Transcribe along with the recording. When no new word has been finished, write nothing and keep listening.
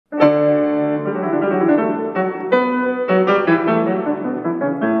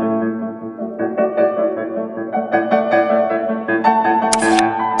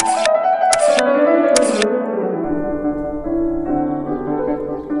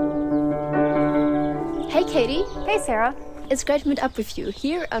Hey Katie. Hey Sarah. It's great to meet up with you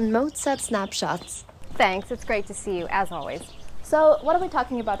here on Mozart Snapshots. Thanks, it's great to see you as always. So what are we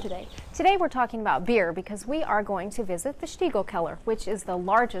talking about today? Today we're talking about beer because we are going to visit the Stieglkeller, which is the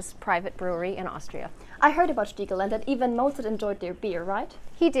largest private brewery in Austria. I heard about Stiegl and that even Mozart enjoyed their beer, right?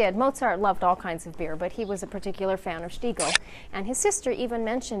 He did. Mozart loved all kinds of beer, but he was a particular fan of Stiegl. And his sister even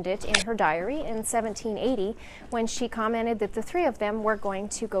mentioned it in her diary in 1780 when she commented that the three of them were going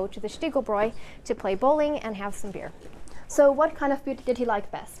to go to the Stieglbräu to play bowling and have some beer. So what kind of beer did he like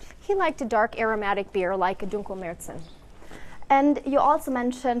best? He liked a dark aromatic beer like a Dunkelmärzen. And you also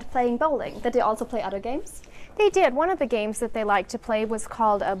mentioned playing bowling. Did they also play other games? They did. One of the games that they liked to play was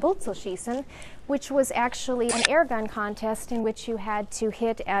called Bölzlschiessen, which was actually an air gun contest in which you had to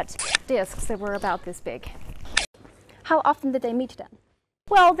hit at discs that were about this big. How often did they meet then?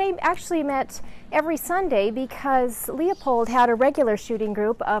 Well, they actually met every Sunday because Leopold had a regular shooting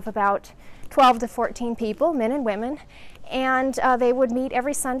group of about 12 to 14 people, men and women, and they would meet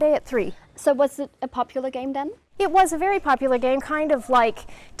every Sunday at 3. So was it a popular game then? It was a very popular game, kind of like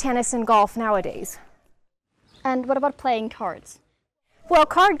tennis and golf nowadays. And what about playing cards? Well,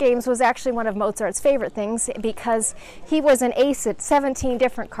 card games was actually one of Mozart's favorite things because he was an ace at 17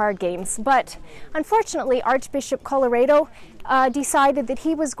 different card games. But unfortunately, Archbishop Colloredo decided that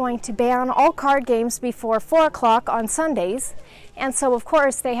he was going to ban all card games before 4 o'clock on Sundays. And so, of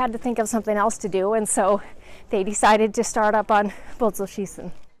course, they had to think of something else to do, and so they decided to start up on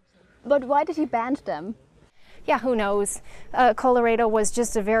Bölzlschiessen. But why did he ban them? Yeah, who knows? Colloredo was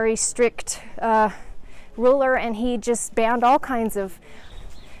just a very strict ruler, and he just banned all kinds of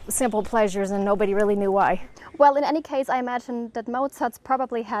simple pleasures, and nobody really knew why. Well, in any case, I imagine that Mozart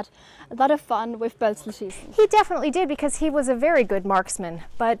probably had a lot of fun with Bölzlschiessen. He definitely did because he was a very good marksman.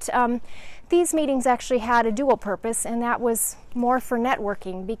 But these meetings actually had a dual purpose, and that was more for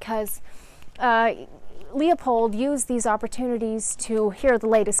networking because Leopold used these opportunities to hear the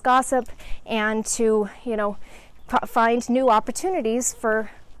latest gossip and to, find new opportunities for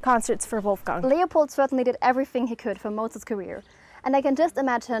concerts for Wolfgang. Leopold certainly did everything he could for Mozart's career. And I can just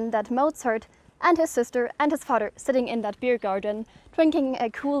imagine that Mozart and his sister and his father sitting in that beer garden drinking a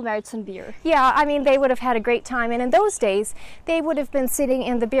cool Märzen beer. Yeah, I mean, they would have had a great time. And in those days, they would have been sitting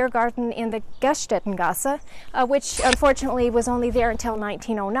in the beer garden in the Gaststättengasse, which unfortunately was only there until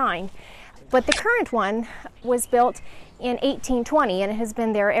 1909. But the current one was built in 1820 and it has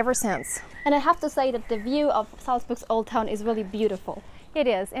been there ever since. And I have to say that the view of Salzburg's Old Town is really beautiful. It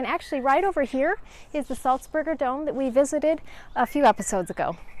is, and actually right over here is the Salzburger Dome that we visited a few episodes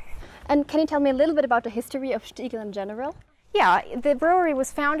ago. And can you tell me a little bit about the history of Stiegl in general? Yeah, the brewery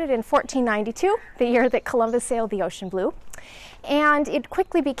was founded in 1492, the year that Columbus sailed the ocean blue, and it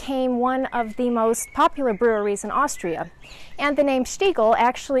quickly became one of the most popular breweries in Austria. And the name Stiegl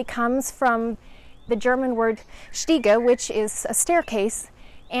actually comes from the German word Stiege, which is a staircase.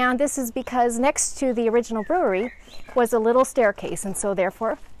 And this is because next to the original brewery was a little staircase, and so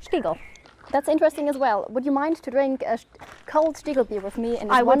therefore Stiegl. That's interesting as well. Would you mind to drink a cold Stiegl beer with me in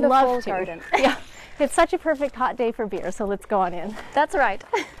this I would wonderful love to. garden? Yeah, it's such a perfect hot day for beer, so let's go on in. That's right.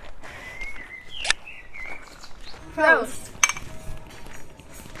 Prost!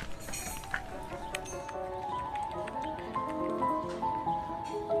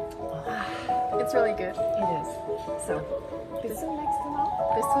 It's really good. It is. So, bis zum nächsten Mal.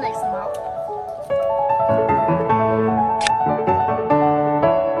 Bis zum nächsten Mal.